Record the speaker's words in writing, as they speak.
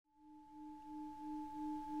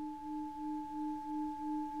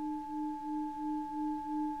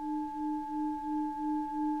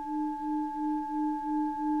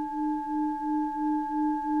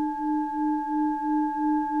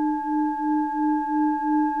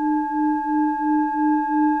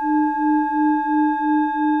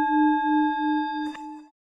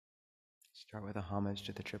homage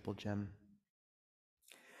to the Triple Gem.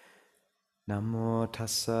 Namo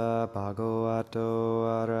tassa bhagavato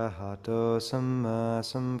arahato samma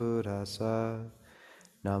sambuddhassa.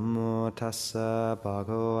 Namo tassa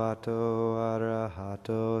bhagavato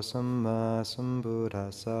arahato samma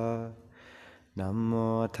sambuddhassa.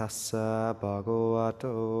 Namo tassa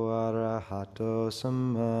bhagavato arahato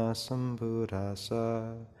samma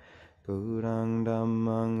sambuddhassa. Buddhang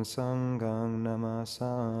dhammang sanghang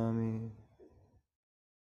namasami.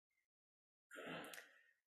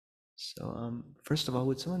 So first of all,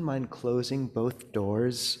 would someone mind closing both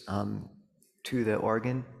doors to the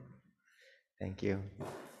organ? Thank you.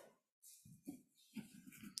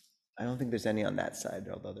 I don't think there's any on that side,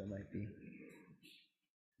 although there might be.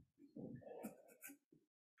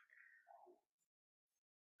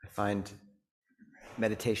 I find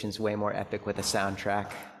meditation's way more epic with a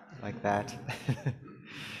soundtrack like that.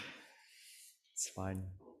 It's fine.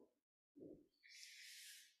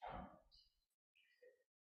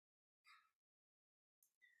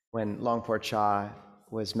 When Longpo Cha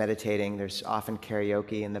was meditating, there's often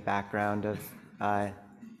karaoke in the background of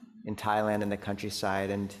in Thailand in the countryside,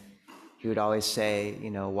 and he would always say,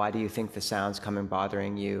 why do you think the sound's coming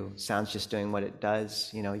bothering you? Sound's just doing what it does.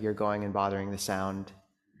 You're going and bothering the sound.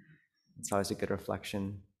 It's always a good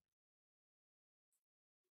reflection.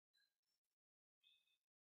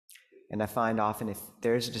 And I find often if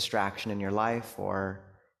there's a distraction in your life, or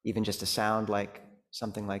even just a sound like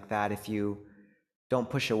something like that, if you don't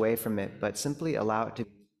push away from it, but simply allow it to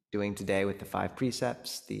be doing today with the 5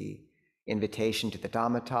 precepts, the invitation to the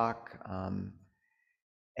Dhamma talk,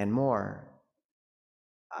 and more.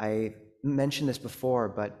 I mentioned this before,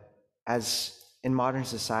 but as in modern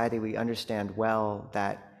society, we understand well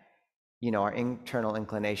that our internal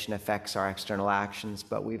inclination affects our external actions,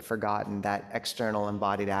 but we've forgotten that external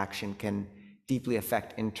embodied action can deeply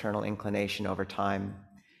affect internal inclination over time.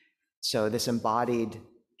 So this embodied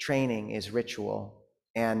training is ritual,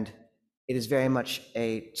 and it is very much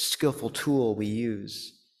a skillful tool we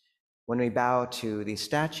use. When we bow to these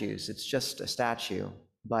statues, it's just a statue,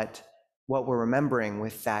 but what we're remembering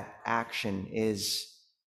with that action is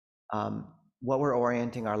what we're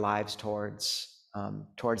orienting our lives towards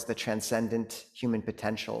the transcendent human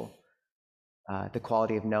potential, the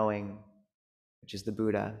quality of knowing, which is the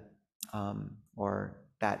Buddha, or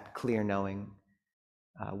that clear knowing,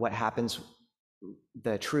 what happens,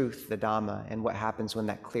 the truth, the Dhamma, and what happens when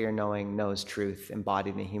that clear knowing knows truth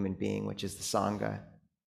embodied in a human being, which is the Sangha.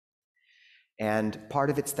 And part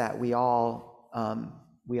of it's that we all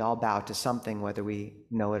bow to something, whether we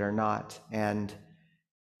know it or not, and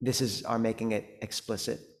this is our making it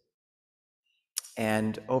explicit.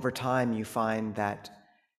 And over time, you find that,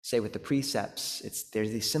 say with the precepts, there's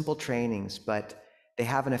these simple trainings, but they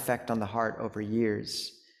have an effect on the heart over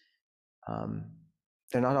years.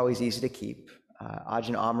 They're not always easy to keep.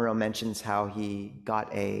 Ajahn Amaro mentions how he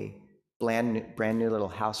got a brand new little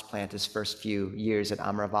house plant his first few years at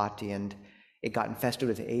Amaravati, and it got infested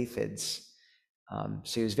with aphids.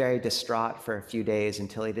 So he was very distraught for a few days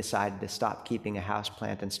until he decided to stop keeping a house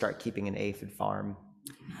plant and start keeping an aphid farm.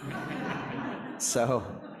 So,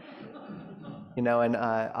 and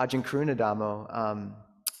Ajahn Karunadhammo,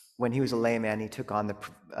 when he was a layman, he took on the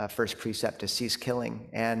first precept to cease killing.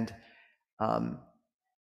 And,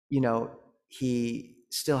 he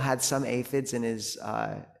still had some aphids in his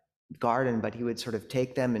garden, but he would sort of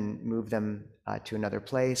take them and move them to another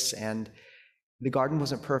place. And the garden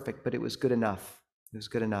wasn't perfect, but it was good enough. It was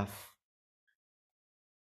good enough.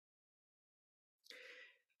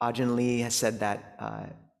 Ajahn Lee has said that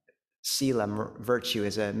sila, virtue,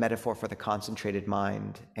 is a metaphor for the concentrated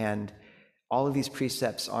mind. And all of these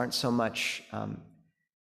precepts aren't so much,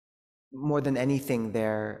 more than anything,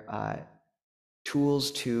 they're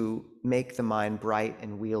tools to make the mind bright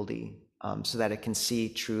and wieldy, so that it can see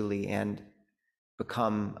truly and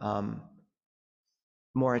become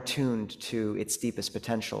more attuned to its deepest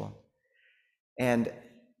potential. And,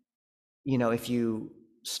 if you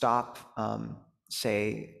stop,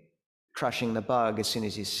 say, crushing the bug as soon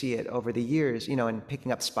as you see it, over the years, and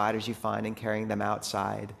picking up spiders you find and carrying them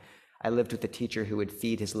outside. I lived with a teacher who would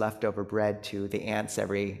feed his leftover bread to the ants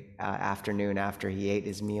every afternoon after he ate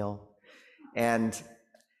his meal. And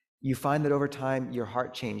you find that over time, your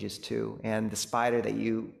heart changes too. And the spider that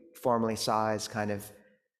you formerly saw as kind of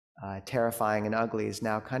terrifying and ugly is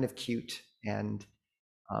now kind of cute. And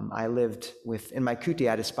I lived in my kuti, I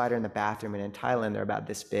had a spider in the bathroom, and in Thailand, they're about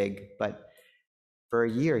this big. But for a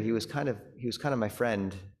year, he was kind of my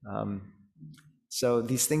friend. So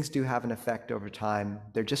these things do have an effect over time.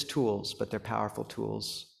 They're just tools, but they're powerful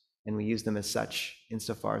tools. And we use them as such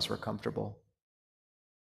insofar as we're comfortable.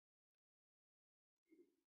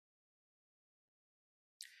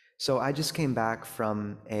 So I just came back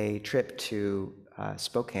from a trip to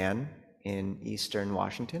Spokane in eastern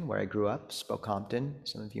Washington, where I grew up, Spokompton,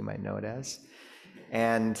 some of you might know it as.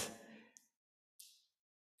 And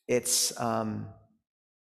it's a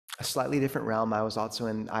slightly different realm. I was also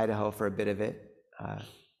in Idaho for a bit of it.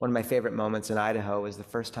 One of my favorite moments in Idaho was the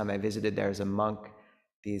first time I visited there as a monk.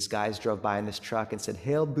 These guys drove by in this truck and said,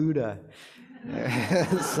 "Hail Buddha."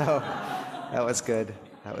 So that was good.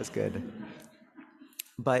 That was good.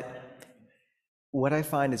 But what I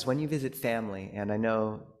find is when you visit family, and I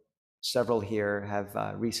know several here have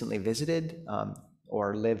recently visited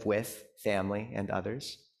or live with family and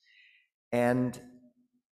others, and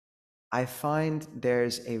I find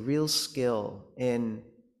there's a real skill in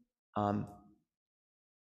um,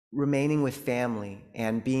 remaining with family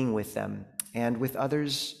and being with them and with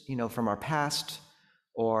others, from our past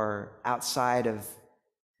or outside of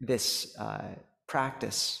this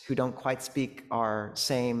practice who don't quite speak our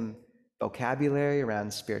same vocabulary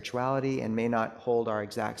around spirituality and may not hold our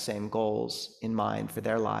exact same goals in mind for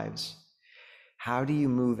their lives. How do you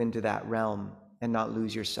move into that realm and not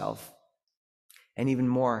lose yourself? And even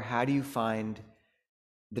more, how do you find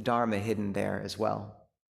the Dharma hidden there as well?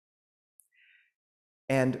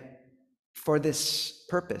 And for this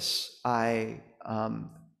purpose, I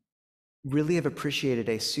really have appreciated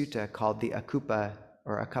a sutta called the Akupa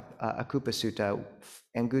Sutta,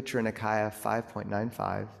 Anguttara Nikaya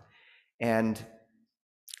 5.95, and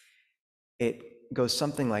it goes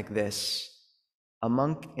something like this: a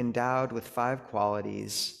monk endowed with 5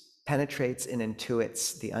 qualities penetrates and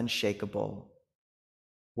intuits the unshakable.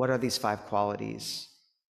 What are these 5 qualities?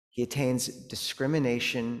 He attains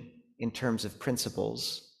discrimination in terms of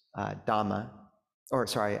principles, Atta,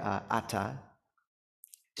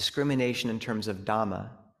 discrimination in terms of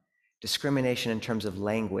Dhamma, discrimination in terms of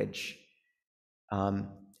language.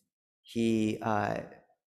 He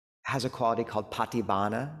has a quality called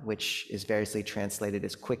Patibhana, which is variously translated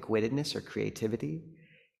as quick-wittedness or creativity,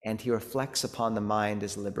 and he reflects upon the mind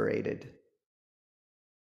as liberated.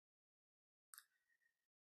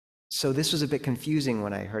 So this was a bit confusing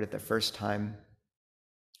when I heard it the first time,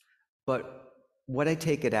 but what I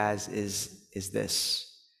take it as is this: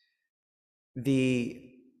 the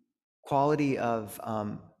quality of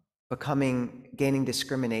gaining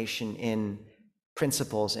discrimination in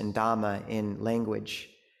principles, in Dhamma, in language.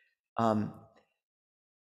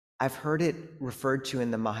 I've heard it referred to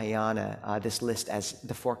in the Mahayana, this list, as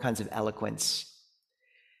the 4 kinds of eloquence.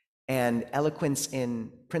 And eloquence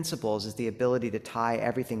in principles is the ability to tie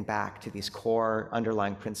everything back to these core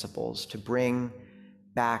underlying principles, to bring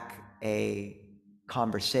back a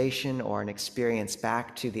conversation or an experience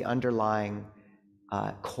back to the underlying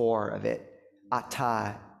core of it.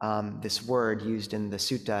 Atta, this word used in the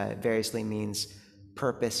sutta, variously means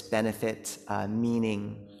purpose, benefit,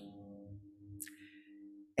 meaning.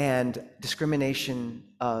 And discrimination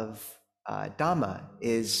of Dhamma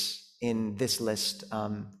is, in this list,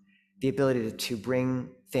 the ability to bring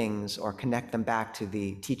things or connect them back to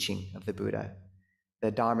the teaching of the Buddha,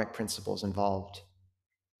 the Dharmic principles involved.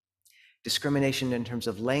 Discrimination in terms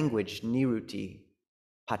of language, niruti,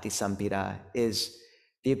 patisampita, is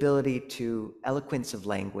the ability to eloquence of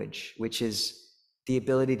language, which is the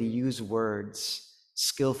ability to use words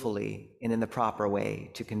skillfully and in the proper way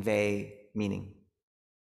to convey meaning.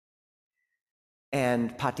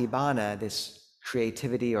 And patibhana, this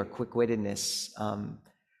creativity or quick-wittedness,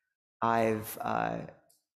 I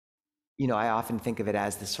often think of it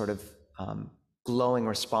as this sort of glowing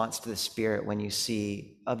response to the spirit when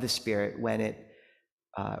it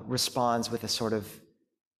responds with a sort of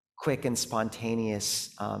quick and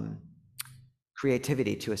spontaneous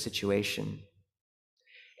creativity to a situation.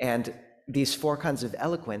 And these 4 kinds of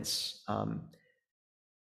eloquence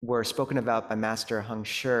were spoken about by Master Heng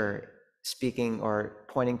Shi, speaking or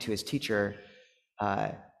pointing to his teacher,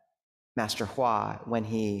 Master Hua, when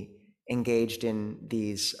he engaged in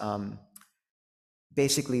these,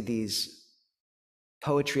 basically these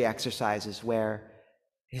poetry exercises where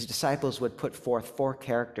his disciples would put forth 4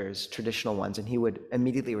 characters, traditional ones, and he would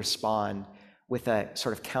immediately respond with a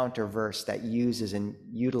sort of counter verse that uses and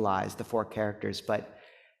utilized the 4 characters, but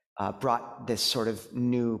brought this sort of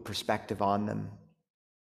new perspective on them.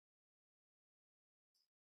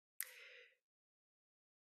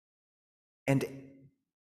 And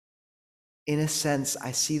in a sense,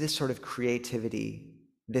 I see this sort of creativity,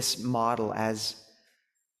 this model, as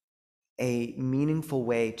a meaningful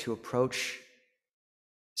way to approach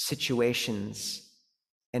situations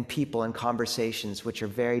and people and conversations which are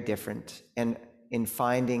very different, and in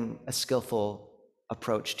finding a skillful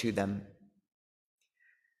approach to them.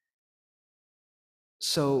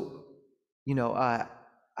 So,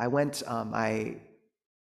 I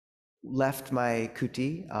left my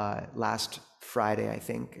kuti last Friday, I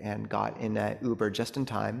think, and got in an Uber just in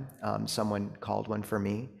time. Someone called one for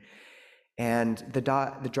me. And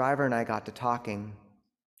the driver and I got to talking,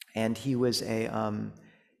 and he was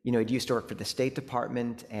he'd used to work for the State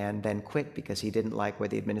Department and then quit because he didn't like where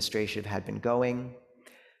the administration had been going.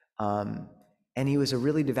 And he was a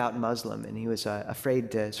really devout Muslim, and he was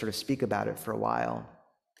afraid to sort of speak about it for a while.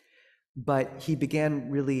 But he began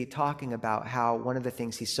really talking about how one of the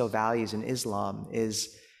things he so values in Islam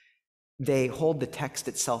is they hold the text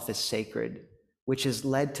itself as sacred, which has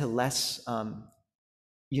led to less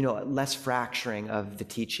fracturing of the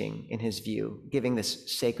teaching in his view, giving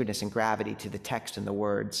this sacredness and gravity to the text and the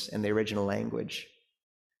words and the original language.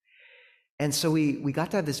 And so we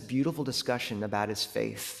got to have this beautiful discussion about his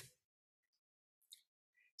faith.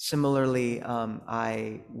 Similarly,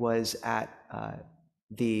 I was at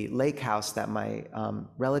the lake house that my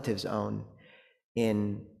relatives own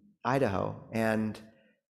in Idaho, and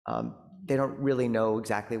they don't really know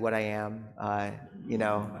exactly what I am.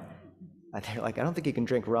 They're like, I don't think you can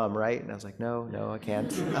drink rum, right? And I was like, no, I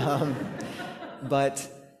can't. But,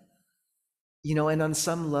 and on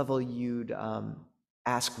some level, you'd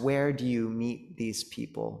ask, where do you meet these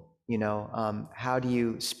people? How do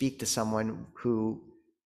you speak to someone who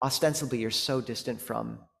ostensibly you're so distant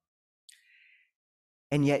from?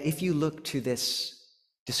 And yet, if you look to this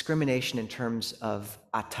discrimination in terms of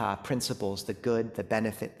atta, principles, the good, the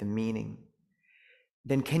benefit, the meaning,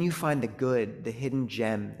 then can you find the good, the hidden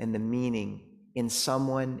gem, and the meaning in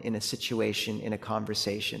someone, in a situation, in a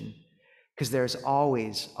conversation? Because there's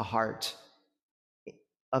always a heart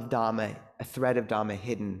of Dhamma, a thread of Dhamma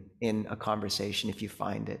hidden in a conversation if you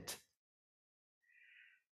find it.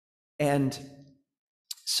 And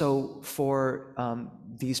so for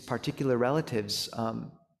these particular relatives,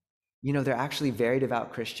 they're actually very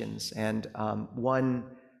devout Christians, and one,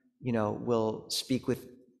 will speak with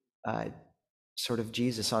sort of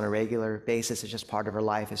Jesus on a regular basis. It's just part of her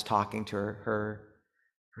life, is talking to her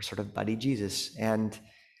sort of buddy Jesus, and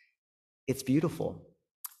it's beautiful.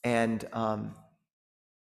 And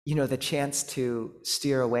the chance to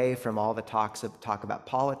steer away from all the talk about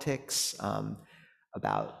politics,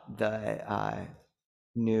 about the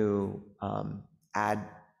new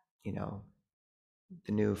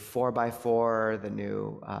the new 4x4, the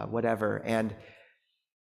new whatever, and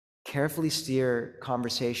carefully steer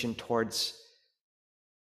conversation towards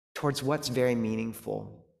what's very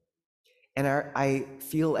meaningful. And I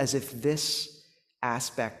feel as if this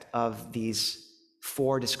aspect of these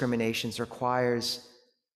 4 discriminations requires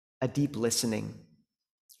a deep listening,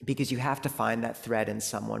 because you have to find that thread in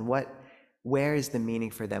someone. Where is the meaning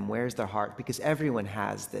for them? Where's their heart? Because everyone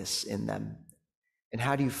has this in them. And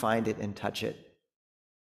how do you find it and touch it?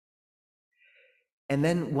 And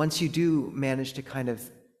then once you do manage to kind of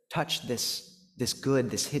touch this good,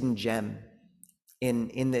 this hidden gem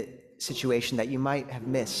in the situation that you might have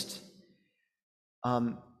missed,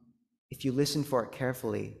 if you listen for it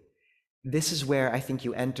carefully, this is where I think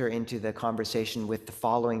you enter into the conversation with the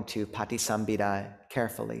following 2 patisambhida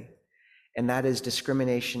carefully. And that is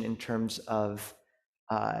discrimination in terms of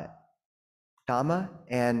Dhamma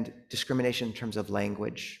and discrimination in terms of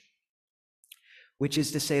language. Which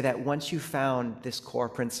is to say that once you've found this core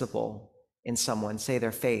principle in someone, say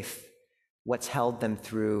their faith, what's held them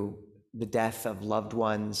through the death of loved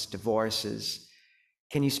ones, divorces,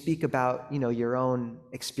 can you speak about your own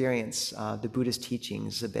experience, the Buddhist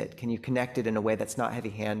teachings a bit? Can you connect it in a way that's not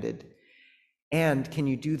heavy-handed? And can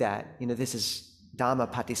you do that? This is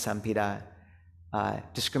Dhamma Patisampida,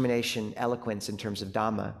 discrimination, eloquence in terms of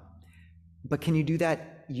Dhamma. But can you do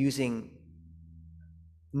that using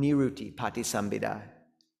Niruti Patisambhida,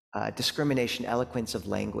 discrimination, eloquence of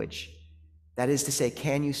language? That is to say,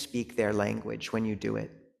 can you speak their language when you do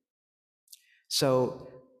it? So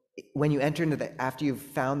when you enter into after you've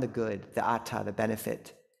found the good, the atta, the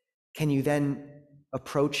benefit, can you then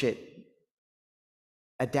approach it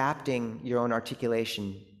adapting your own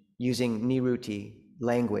articulation using Niruti,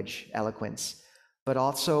 language, eloquence, but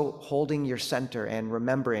also holding your center and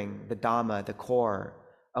remembering the Dhamma, the core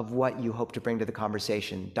of what you hope to bring to the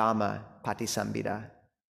conversation, Dhamma Patisambhida,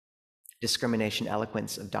 discrimination,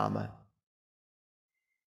 eloquence of Dhamma.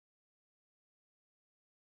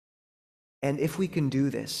 And if we can do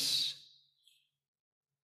this,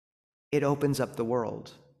 it opens up the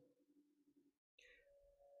world.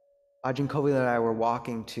 Ajahn Kovil and I were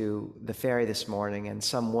walking to the ferry this morning, and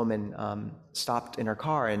some woman stopped in her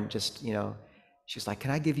car and just, she was like, "Can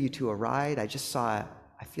I give you 2 a ride? I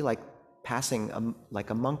feel like passing like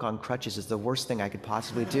a monk on crutches is the worst thing I could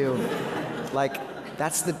possibly do." Like,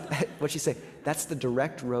 that's what'd she say? That's the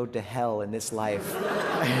direct road to hell in this life.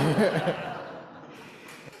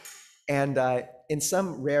 And in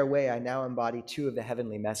some rare way, I now embody two of the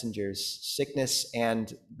heavenly messengers, sickness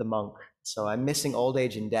and the monk. So I'm missing old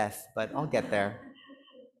age and death, but I'll get there.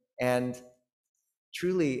 And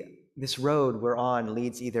truly, this road we're on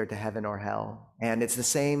leads either to heaven or hell. And it's the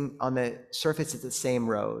same, on the surface, it's the same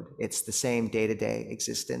road. It's the same day-to-day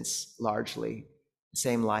existence, largely, the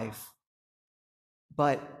same life.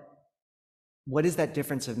 But what is that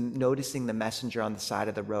difference of noticing the messenger on the side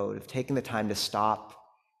of the road, of taking the time to stop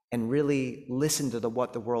and really listen to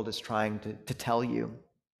what the world is trying to tell you,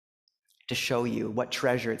 to show you what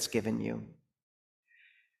treasure it's given you?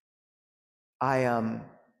 I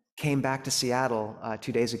came back to Seattle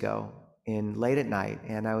 2 days ago late at night,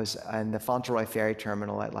 and I was in the Fauntleroy ferry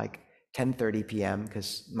terminal at like 10:30 p.m.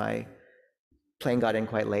 because my plane got in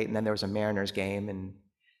quite late, and then there was a Mariners game, and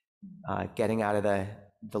getting out of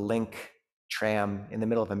the Link tram in the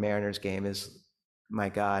middle of a Mariners game is, my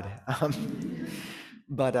God.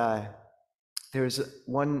 But there was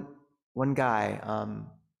one guy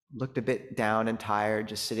looked a bit down and tired,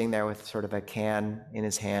 just sitting there with sort of a can in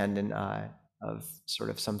his hand and of sort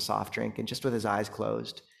of some soft drink, and just with his eyes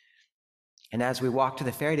closed. And as we walked to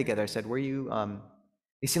the ferry together, I said, "Were you?"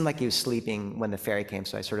 He seemed like he was sleeping when the ferry came,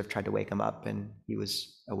 so I sort of tried to wake him up, and he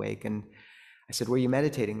was awake. And I said, "Were you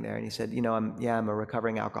meditating there?" And he said, I'm a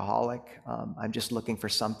recovering alcoholic. I'm just looking for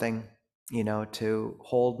something, to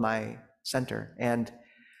hold my center." And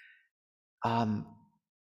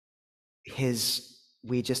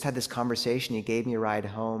we just had this conversation. He gave me a ride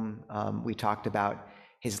home. We talked about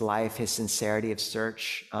his life, his sincerity of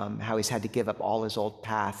search, how he's had to give up all his old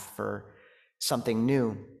path for something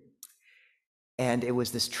new. And it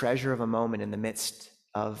was this treasure of a moment in the midst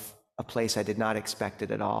of a place I did not expect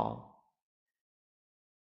it at all.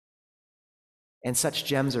 And such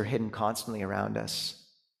gems are hidden constantly around us.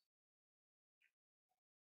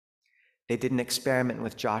 They did an experiment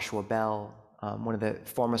with Joshua Bell, one of the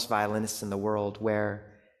foremost violinists in the world,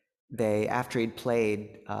 where they, after he'd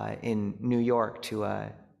played in New York to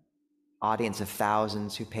an audience of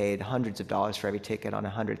thousands who paid hundreds of dollars for every ticket on a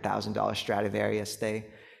 $100,000 Stradivarius, they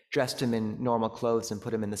dressed him in normal clothes and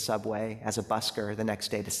put him in the subway as a busker the next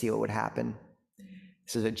day to see what would happen.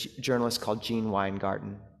 This is a journalist called Gene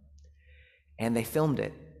Weingarten. And they filmed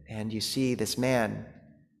it, and you see this man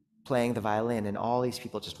playing the violin and all these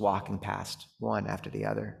people just walking past, one after the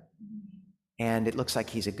other. And it looks like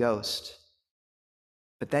he's a ghost.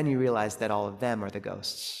 But then you realize that all of them are the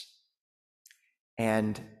ghosts.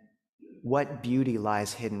 And what beauty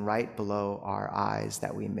lies hidden right below our eyes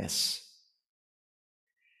that we miss.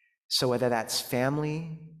 So whether that's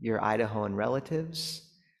family, your Idahoan relatives,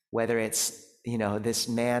 whether it's, this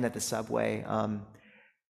man at the subway,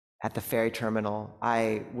 at the ferry terminal.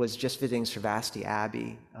 I was just visiting Sravasti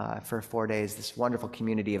Abbey for 4 days, this wonderful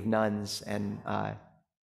community of nuns and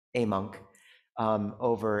a monk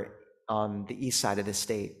over on the east side of the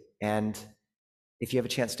state. And if you have a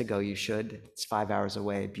chance to go, you should. It's 5 hours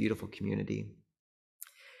away, beautiful community.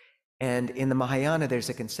 And in the Mahayana, there's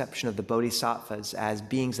a conception of the bodhisattvas as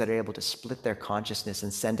beings that are able to split their consciousness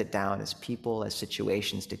and send it down as people, as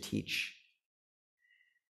situations to teach.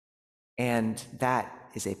 And that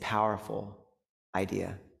is a powerful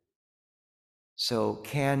idea. So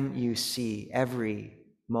can you see every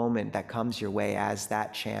moment that comes your way as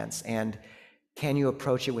that chance? And can you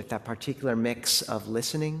approach it with that particular mix of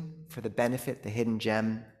listening for the benefit, the hidden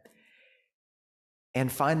gem,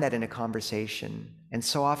 and find that in a conversation? And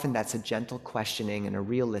so often that's a gentle questioning and a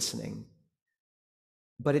real listening.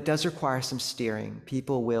 But it does require some steering.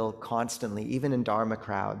 People will constantly, even in Dharma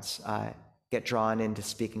crowds, get drawn into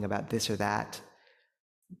speaking about this or that,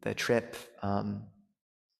 the trip. And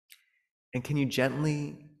can you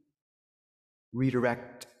gently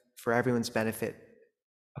redirect, for everyone's benefit,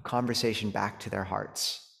 a conversation back to their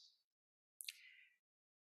hearts?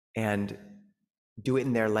 And do it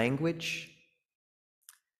in their language,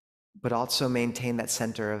 but also maintain that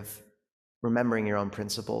center of remembering your own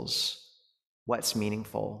principles, what's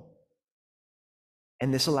meaningful.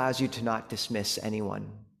 And this allows you to not dismiss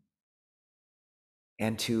anyone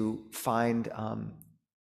and to find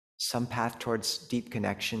some path towards deep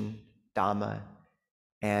connection, Dhamma,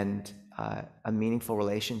 and a meaningful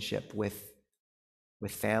relationship with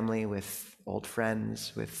family, with old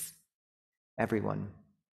friends, with everyone.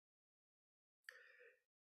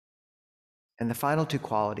 And the final two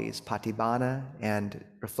qualities, patibana and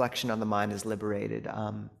reflection on the mind is liberated,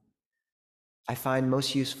 I find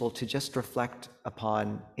most useful to just reflect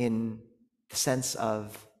upon in the sense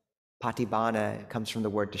of patibana. It comes from the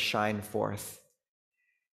word to shine forth.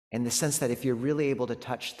 In the sense that if you're really able to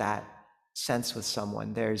touch that sense with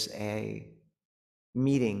someone. There's a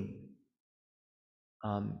meeting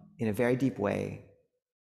in a very deep way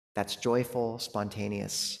that's joyful,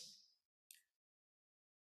 spontaneous.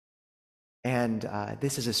 And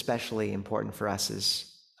this is especially important for us as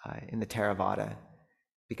in the Theravada,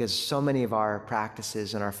 because so many of our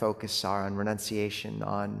practices and our focus are on renunciation,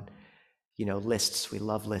 on lists. We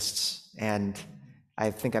love lists. And I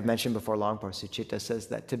think I've mentioned before, Longpo Sucitta says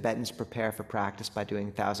that Tibetans prepare for practice by doing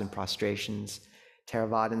 1,000 prostrations.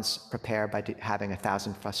 Theravadins prepare by having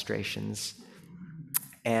 1,000 frustrations.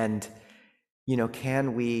 And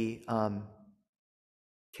can we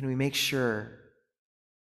make sure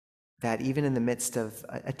that even in the midst of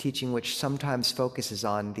a teaching which sometimes focuses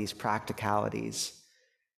on these practicalities,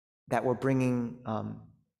 that we're bringing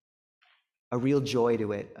a real joy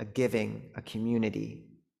to it, a giving, a community,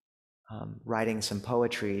 writing some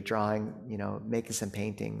poetry, drawing, making some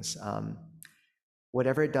paintings,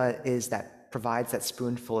 whatever it is that provides that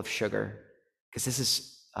spoonful of sugar, because this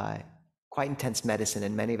is quite intense medicine,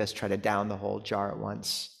 and many of us try to down the whole jar at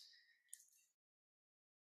once.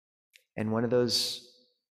 And one of those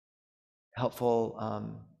helpful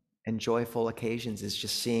and joyful occasions is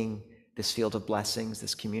just seeing this field of blessings,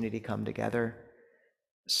 this community come together.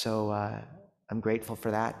 So I'm grateful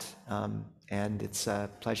for that, and it's a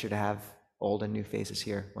pleasure to have old and new faces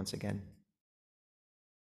here once again.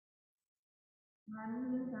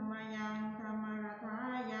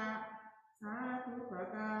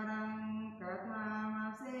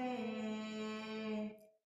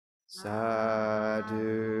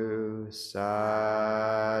 Sadhu,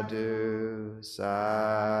 sadhu,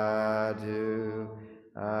 sadhu,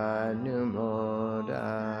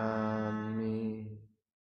 anumodami.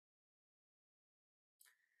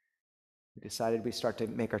 We decided we start to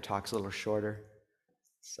make our talks a little shorter.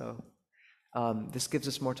 So this gives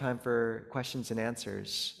us more time for questions and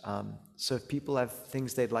answers. So if people have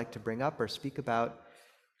things they'd like to bring up or speak about,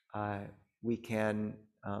 we can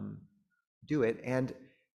do it. And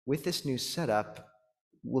with this new setup,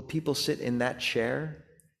 will people sit in that chair?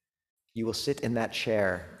 You will sit in that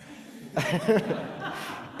chair.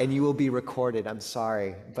 And you will be recorded. I'm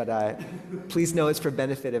sorry, but please know it's for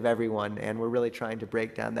benefit of everyone, and we're really trying to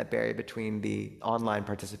break down that barrier between the online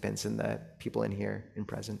participants and the people in here in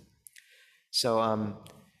present. So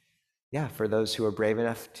yeah, for those who are brave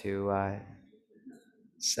enough to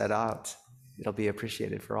set out, it'll be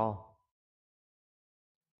appreciated for all.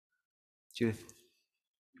 Judith.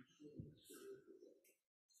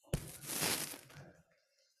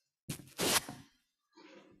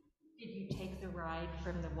 Did you take the ride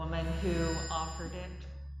from the woman who offered it?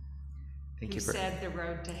 Thank who you for said the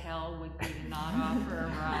road to hell would be to not offer a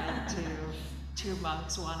ride to two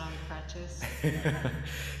monks, one on crutches?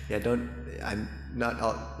 Yeah, I'm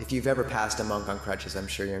not, if you've ever passed a monk on crutches, I'm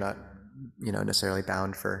sure you're not, necessarily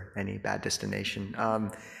bound for any bad destination.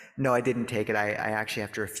 No, I didn't take it. I actually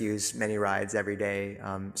have to refuse many rides every day.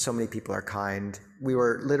 So many people are kind. We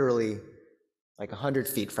were literally like 100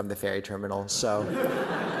 feet from the ferry terminal, so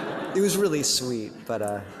it was really sweet,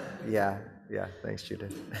 but yeah, thanks,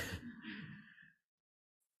 Judith.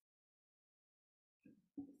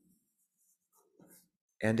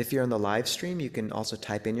 And if you're on the live stream, you can also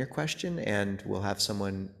type in your question and we'll have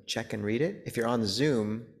someone check and read it. If you're on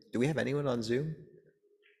Zoom, do we have anyone on Zoom?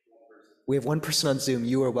 We have one person on Zoom.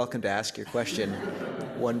 You are welcome to ask your question.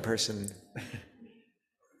 One person.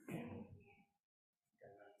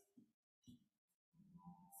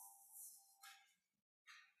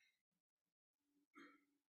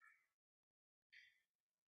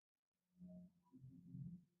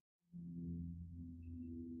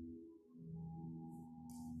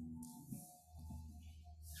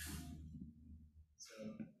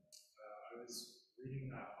 I was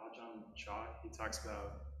reading Ajahn. He talks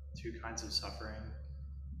about two kinds of suffering,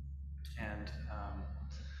 and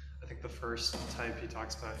I think the first type he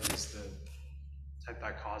talks about is the type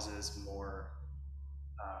that causes more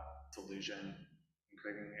delusion and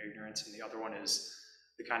craving ignorance, and the other one is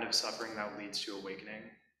the kind of suffering that leads to awakening.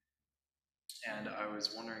 And I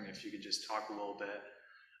was wondering if you could just talk a little bit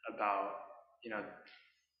about,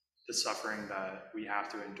 the suffering that we have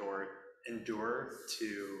to endure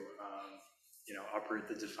to uproot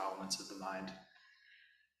the defilements of the mind,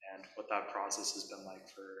 and what that process has been like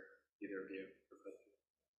for either of you.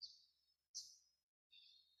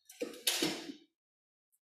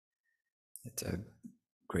 It's a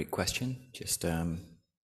great question. Just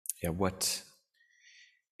what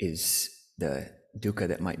is the dukkha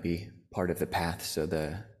that might be part of the path? So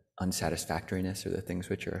the unsatisfactoriness, or the things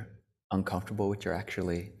which are uncomfortable, which are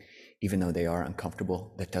actually, even though they are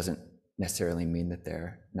uncomfortable, that doesn't necessarily mean that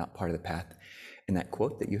they're not part of the path. in that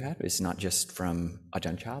quote that you had is not just from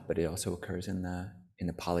Ajahn Chah, but it also occurs in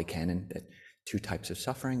the Pali Canon, that two types of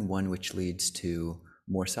suffering, one which leads to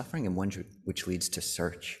more suffering and one which leads to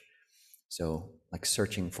search. So like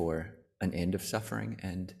searching for an end of suffering.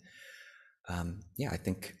 And I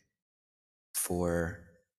think for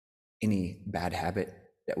any bad habit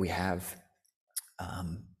that we have,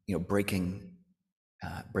 breaking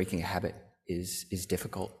a habit is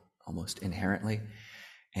difficult almost inherently.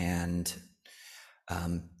 And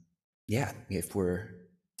if we're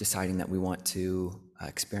deciding that we want to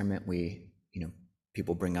experiment,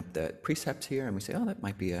 people bring up the precepts here, and we say, oh, that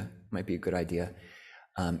might be a good idea.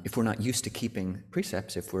 If we're not used to keeping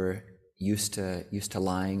precepts, if we're used to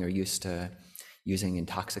lying or used to using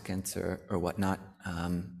intoxicants or whatnot,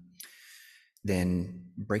 then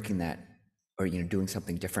breaking that or doing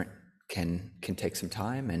something different can take some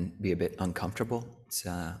time and be a bit uncomfortable.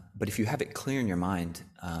 But if you have it clear in your mind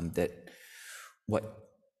that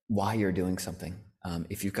why you're doing something,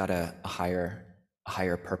 if you've got a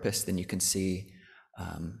higher purpose, then you can see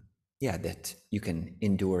that you can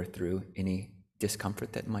endure through any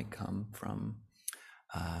discomfort that might come from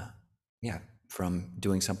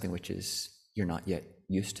doing something which is you're not yet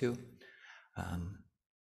used to.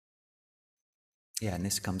 And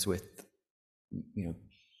this comes with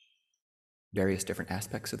various different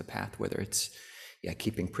aspects of the path, whether it's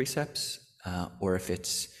keeping precepts or if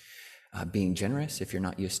it's being generous. If you're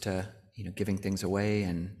not used to giving things away,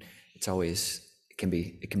 and it can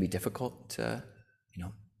be difficult to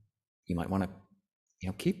you might want to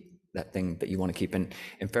keep that thing that you want to keep, and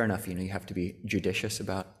fair enough, you have to be judicious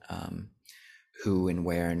about who and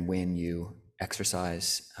where and when you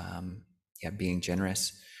exercise being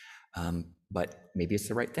generous, but maybe it's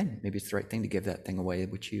the right thing. Maybe it's the right thing to give that thing away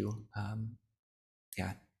which you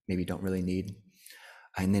maybe don't really need.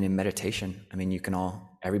 And then in meditation, I mean,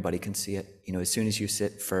 everybody can see it. As soon as you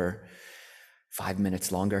sit for 5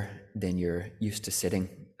 minutes longer than you're used to sitting,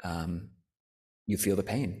 you feel the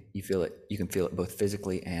pain. You feel it. You can feel it both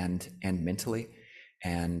physically and mentally.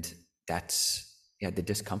 And that's the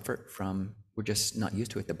discomfort from, we're just not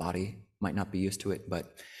used to it. The body might not be used to it,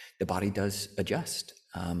 but the body does adjust.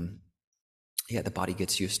 The body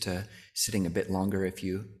gets used to sitting a bit longer if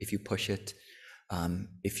you push it.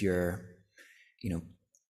 If you're,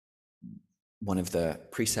 one of the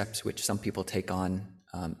precepts which some people take on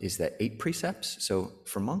is the 8 precepts. So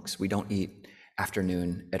for monks, we don't eat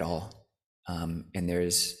afternoon at all. And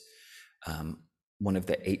there's one of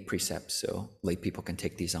the 8 precepts. So lay people can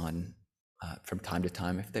take these on from time to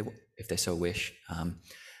time if they so wish.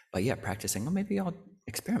 But practicing, well, maybe I'll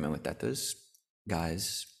experiment with that. Those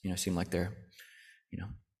guys, seem like they're,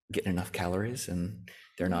 getting enough calories and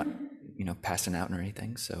they're not, passing out or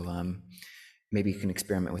anything. So maybe you can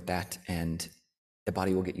experiment with that, and the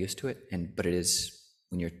body will get used to it. But it is,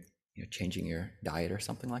 when you're changing your diet or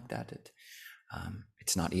something like that,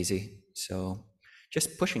 it's not easy. So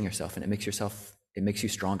just pushing yourself, and it makes you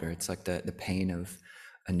stronger. It's like the pain of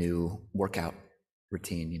a new workout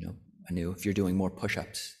routine, if you're doing more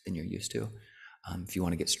push-ups than you're used to, if you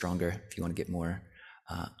want to get stronger, if you want to get more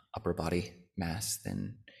upper body mass,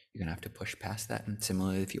 then you're gonna have to push past that. And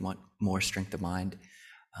similarly, if you want more strength of mind,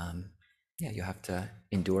 you have to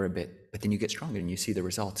endure a bit, but then you get stronger and you see the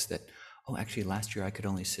results that, oh, actually last year I could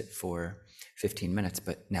only sit for 15 minutes,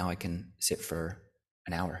 but now I can sit for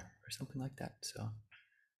an hour or something like that. So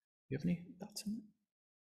you have any thoughts on that?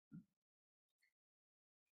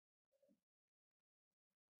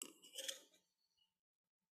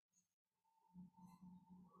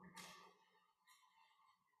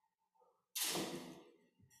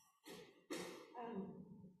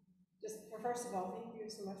 First of all, thank you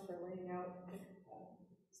so much for laying out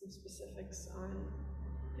some specifics on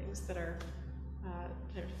things that are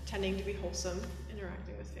tending to be wholesome,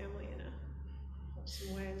 interacting with family in a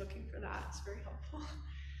wholesome way, looking for that. It's very helpful.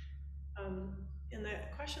 And the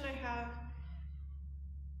question I have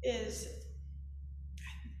is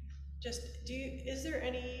just, is there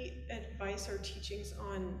any advice or teachings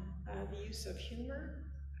on the use of humor?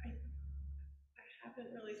 I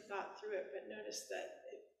haven't really thought through it, but noticed that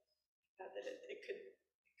it could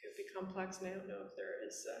be complex, and I don't know if there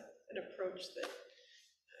is an approach that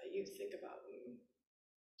you think about when you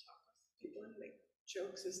talk with people and make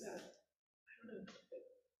jokes. Is that, I don't know if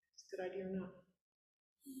it's a good idea or not.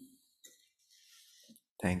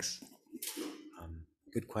 Thanks.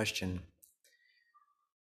 Good question.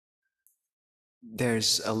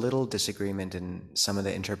 There's a little disagreement in some of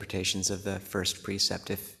the interpretations of the first precept,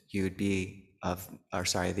 if you would be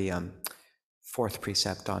the fourth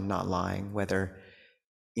precept on not lying, whether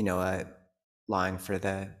lying for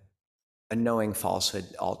the a knowing falsehood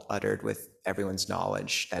uttered with everyone's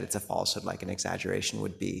knowledge that it's a falsehood, like an exaggeration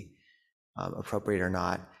would be appropriate or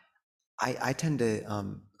not. I tend to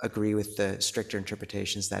agree with the stricter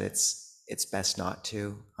interpretations that it's best not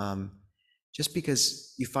to. Just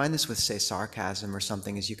because you find this with, say, sarcasm or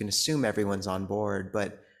something, is you can assume everyone's on board,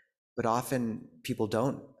 but often people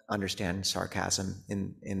don't understand sarcasm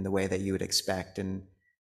in the way that you would expect, and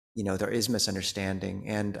there is misunderstanding.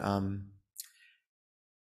 And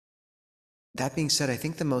that being said, I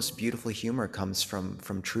think the most beautiful humor comes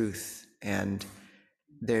from truth. And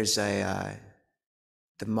there's the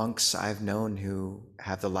monks I've known who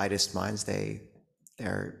have the lightest minds. They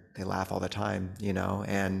laugh all the time,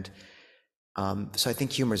 and so I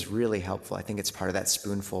think humor is really helpful. I think it's part of that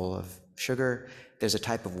spoonful of sugar. There's a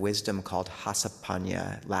type of wisdom called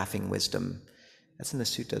hasapanya, laughing wisdom. That's in the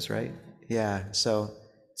suttas, right? Yeah. So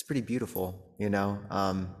it's pretty beautiful,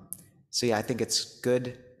 So yeah, I think it's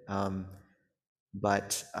good.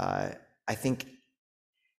 But I think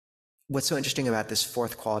what's so interesting about this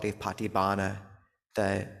fourth quality of patibana,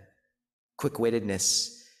 the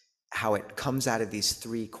quick-wittedness, how it comes out of these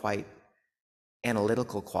three quite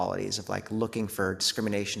analytical qualities of like looking for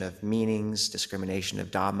discrimination of meanings, discrimination of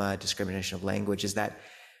dhamma, discrimination of language, is that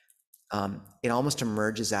it almost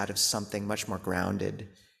emerges out of something much more grounded.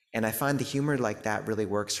 And I find the humor like that really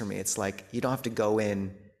works for me. It's like you don't have to go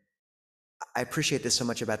in. I appreciate this so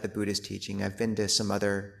much about the Buddhist teaching. I've been to some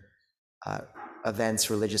other events,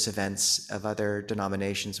 religious events of other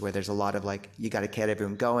denominations where there's a lot of like, you got to get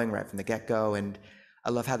everyone going right from the get-go. And I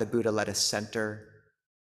love how the Buddha let us center,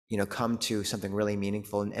 come to something really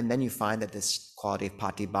meaningful. And then you find that this quality of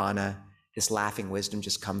patibana, this laughing wisdom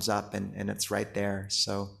just comes up and it's right there.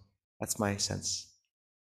 So that's my sense.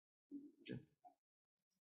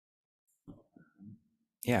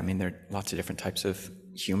 Yeah, I mean, there are lots of different types of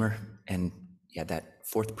humor. And yeah, that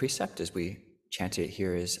fourth precept, as we chanted it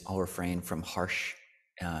here, is I'll refrain from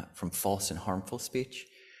from false and harmful speech.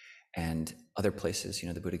 And other places,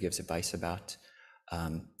 the Buddha gives advice about,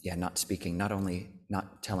 not speaking, not only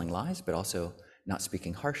not telling lies, but also not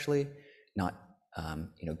speaking harshly, not,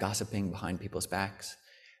 gossiping behind people's backs,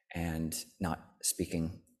 and not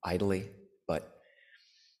speaking idly. But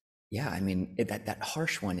yeah, I mean, that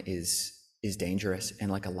harsh one is dangerous,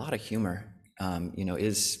 and like a lot of humor,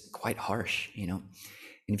 is quite harsh, and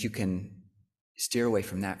if you can steer away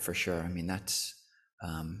from that, for sure. I mean, that's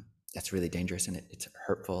really dangerous, and it's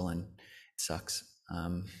hurtful, and it sucks.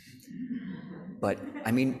 But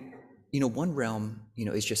I mean, one realm,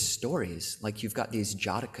 is just stories. Like you've got these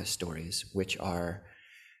Jataka stories, which are,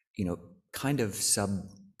 kind of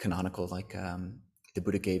sub-canonical, like the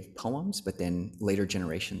Buddha gave poems, but then later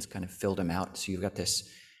generations kind of filled them out. So you've got this,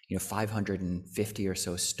 550 or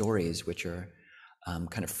so stories, which are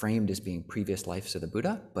kind of framed as being previous lives of the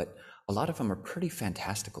Buddha, but a lot of them are pretty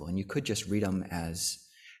fantastical, and you could just read them as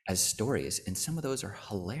stories. And some of those are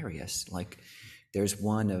hilarious. Like there's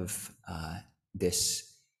one of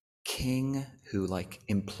this king who like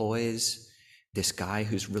employs this guy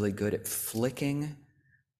who's really good at flicking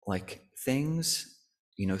like things,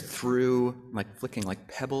 through like flicking like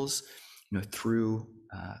pebbles, through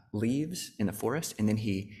leaves in the forest, and then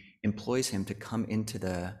he employs him to come into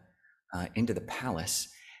the palace,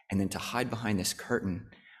 and then to hide behind this curtain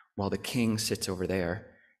while the king sits over there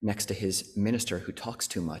next to his minister who talks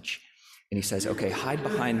too much. And he says, okay, hide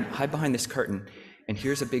behind this curtain, and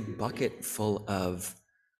here's a big bucket full of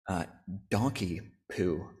donkey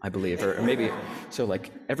poo, I believe, or maybe, so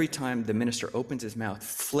like every time the minister opens his mouth,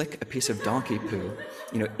 flick a piece of donkey poo,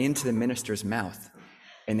 into the minister's mouth.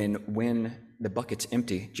 And then when the bucket's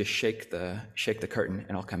empty, just shake the curtain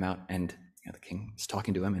and I'll come out, and the king is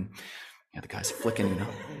talking to him, and the guy's flicking,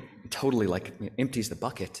 totally like empties the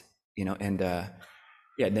bucket, and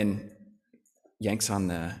then yanks on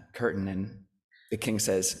the curtain, and the king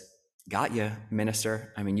says, "Got ya,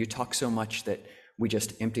 minister. I mean, you talk so much that we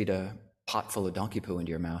just emptied a pot full of donkey poo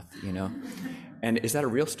into your mouth, And is that a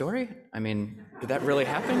real story? I mean, did that really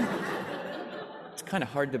happen? It's kind of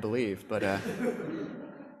hard to believe, but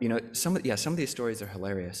some of these stories are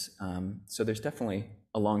hilarious. So there's definitely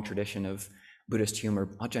a long tradition of Buddhist humor.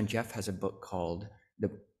 Ajahn Jeff has a book called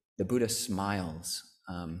The Buddha Smiles,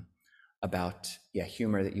 about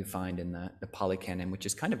humor that you find in the Pali Canon, which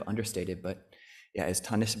is kind of understated, but as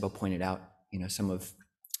Nisabho pointed out,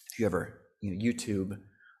 if you ever YouTube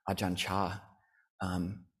Ajahn Chah,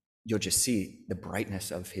 you'll just see the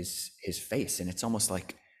brightness of his face, and it's almost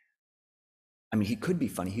like, I mean, he could be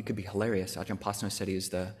funny, he could be hilarious. Ajahn Pasno said he was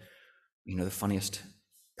the funniest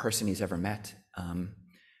person he's ever met,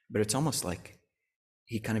 but it's almost like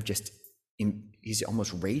he kind of just he's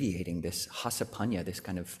almost radiating this hasapanya, this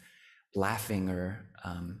kind of laughing or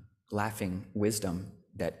laughing wisdom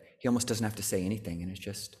that he almost doesn't have to say anything, and is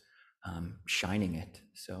just shining it.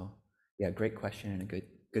 So yeah, great question, and a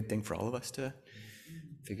good thing for all of us to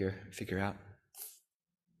figure out.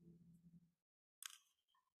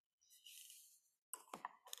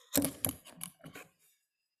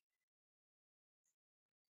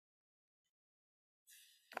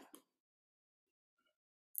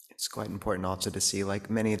 It's quite important also to see,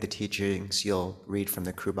 like, many of the teachings you'll read from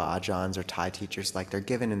the Kruba Ajahns or Thai teachers, like, they're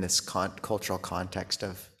given in this cultural context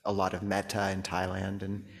of a lot of metta in Thailand,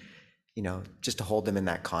 and just to hold them in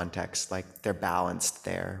that context, like, they're balanced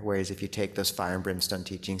there. Whereas if you take those fire and brimstone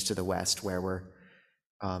teachings to the West, where we're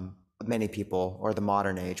many people, or the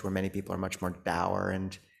modern age, where many people are much more dour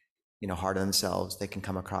and hard on themselves, they can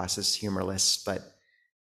come across as humorless, but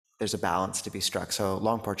there's a balance to be struck. So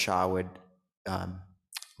Longpo Cha would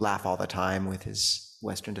laugh all the time with his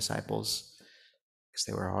Western disciples because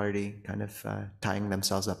they were already kind of tying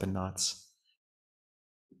themselves up in knots.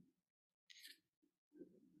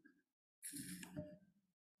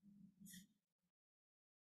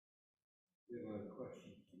 We have a question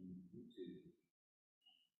from YouTube.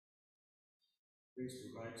 Please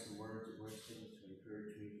provide some words of wisdom to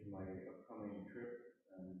encourage me for my upcoming trip.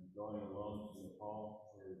 I'm going alone to Nepal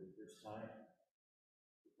for the first time.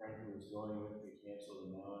 The friend who was going with me canceled,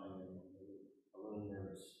 and now I'm a little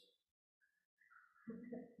nervous.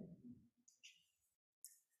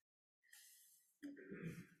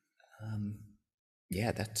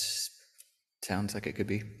 Yeah, that sounds like it could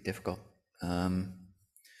be difficult. I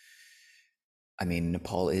mean,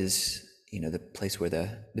 Nepal is, the place where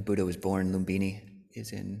the Buddha was born. Lumbini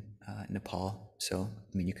is in Nepal. So,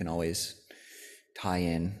 I mean, you can always tie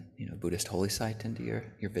in, Buddhist holy site into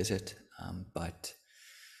your visit. But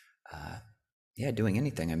doing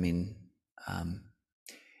anything. I mean,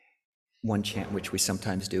 one chant which we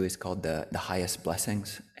sometimes do is called the highest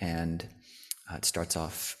blessings, and it starts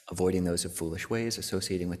off: avoiding those of foolish ways,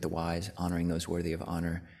 associating with the wise, honoring those worthy of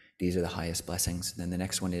honor. These are the highest blessings. And then the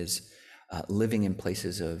next one is living in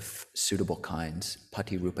places of suitable kinds,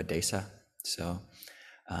 pati rupa desa. So,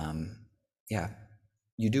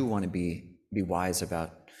 you do want to be wise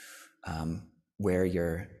about where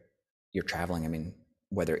you're traveling. I mean,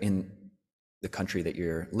 whether in the country that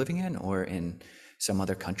you're living in or in some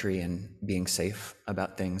other country, and being safe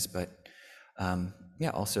about things, but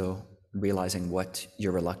also realizing what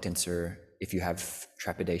your reluctance, or if you have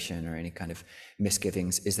trepidation or any kind of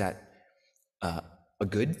misgivings, is that a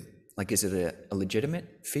good, like, is it a legitimate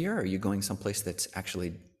fear? Are you going someplace that's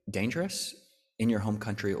actually dangerous in your home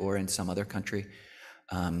country or in some other country?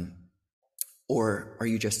 Or are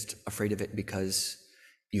you just afraid of it because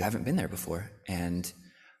you haven't been there before? And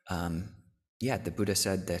the Buddha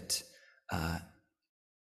said that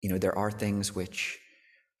there are things which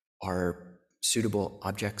are suitable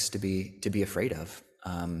objects to be afraid of,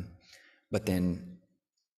 but then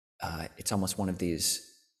it's almost one of these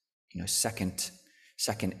second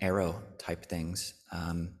arrow type things.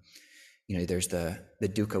 There's the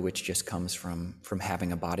dukkha which just comes from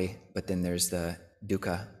having a body, but then there's the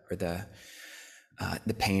dukkha, or the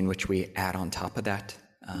pain which we add on top of that.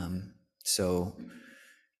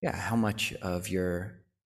 How much of your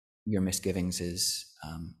misgivings is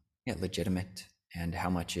legitimate, and how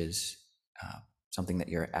much is something that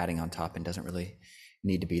you're adding on top and doesn't really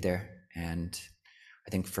need to be there? And I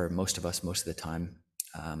think for most of us, most of the time,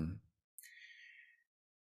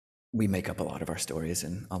 we make up a lot of our stories,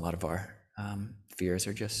 and a lot of our fears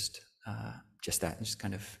are just that, and just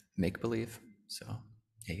kind of make believe. So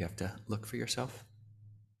you have to look for yourself.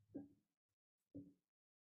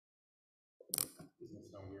 Doesn't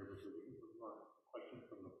sound weird, but we're looking for more questions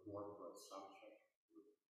from the floor for a sound check.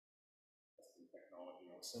 Testing technology.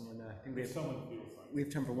 Someone, I think someone feels like we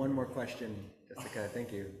have time for one more question, Jessica.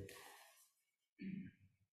 Thank you.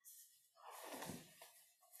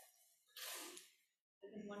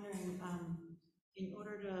 I've been wondering, in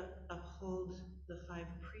order to uphold the 5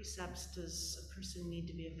 precepts, does a person need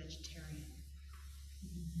to be a vegetarian?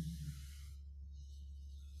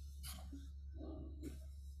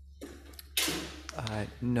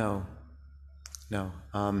 No.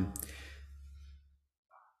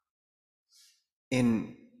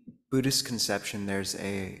 In Buddhist conception, there's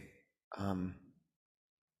a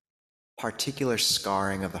particular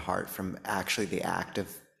scarring of the heart from actually the act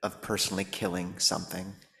of personally killing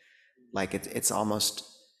something. Like it's almost,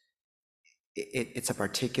 it's a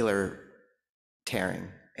particular tearing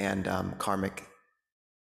and karmic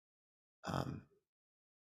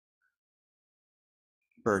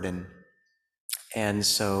burden. And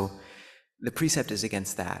so the precept is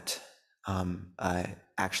against that,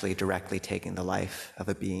 actually directly taking the life of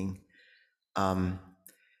a being. Um,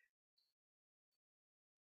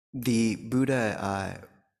 the Buddha,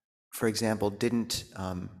 for example, didn't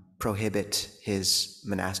prohibit his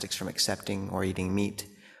monastics from accepting or eating meat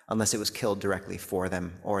unless it was killed directly for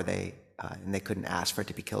them, or and they couldn't ask for it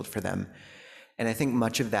to be killed for them. And I think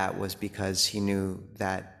much of that was because he knew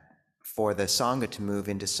that for the Sangha to move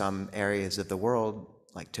into some areas of the world,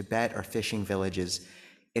 like Tibet or fishing villages,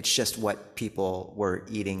 it's just what people were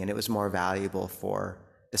eating, and it was more valuable for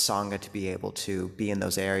the Sangha to be able to be in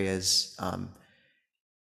those areas, and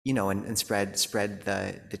spread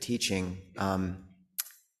the teaching,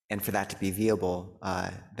 and for that to be viable,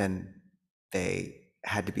 then they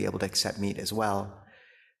had to be able to accept meat as well.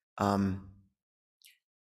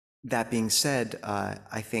 That being said,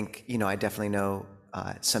 I think, I definitely know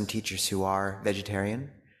some teachers who are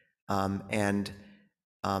vegetarian, and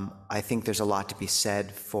I think there's a lot to be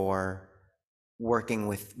said for working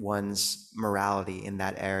with one's morality in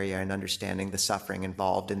that area and understanding the suffering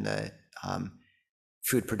involved in the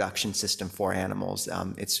food production system for animals.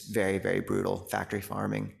 It's very, very brutal, factory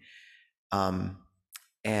farming.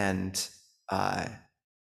 And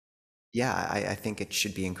yeah, I think it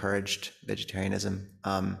should be encouraged, vegetarianism.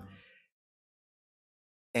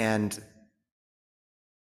 And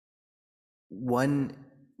one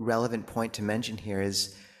relevant point to mention here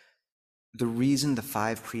is the reason the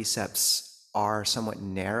 5 precepts are somewhat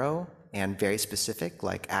narrow and very specific,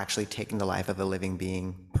 like actually taking the life of a living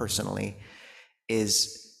being personally,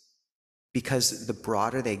 is because the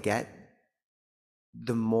broader they get,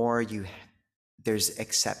 the more there's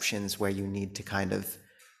exceptions where you need to kind of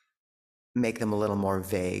make them a little more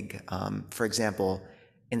vague. For example,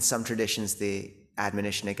 in some traditions, the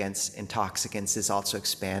admonition against intoxicants is also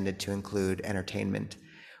expanded to include entertainment,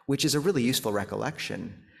 which is a really useful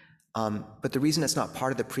recollection. But the reason it's not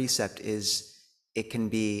part of the precept is it can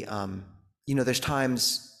be, there's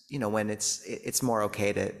times, when it's more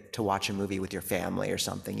okay to watch a movie with your family or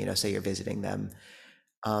something, say you're visiting them.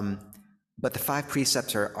 But the 5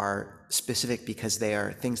 precepts are specific because they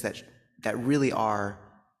are things that really are,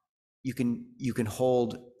 you can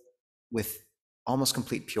hold with almost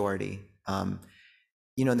complete purity. And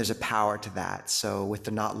there's a power to that. So with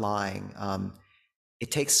the not lying,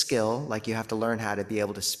 it takes skill, like you have to learn how to be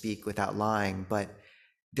able to speak without lying, but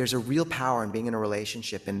there's a real power in being in a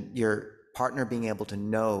relationship and your partner being able to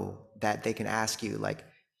know that they can ask you, like,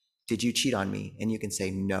 did you cheat on me? And you can say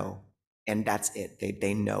no. And that's it.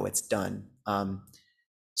 They know it's done.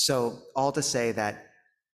 So all to say that,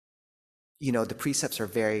 the precepts are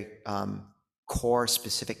very core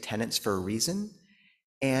specific tenets for a reason.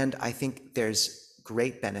 And I think there's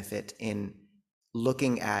great benefit in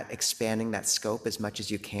looking at expanding that scope as much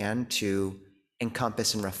as you can to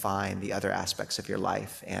encompass and refine the other aspects of your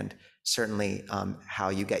life, and certainly how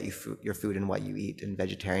you get your food and what you eat. And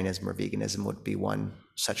vegetarianism or veganism would be one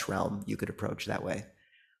such realm you could approach that way.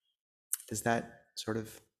 Does that sort of,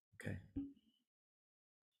 okay.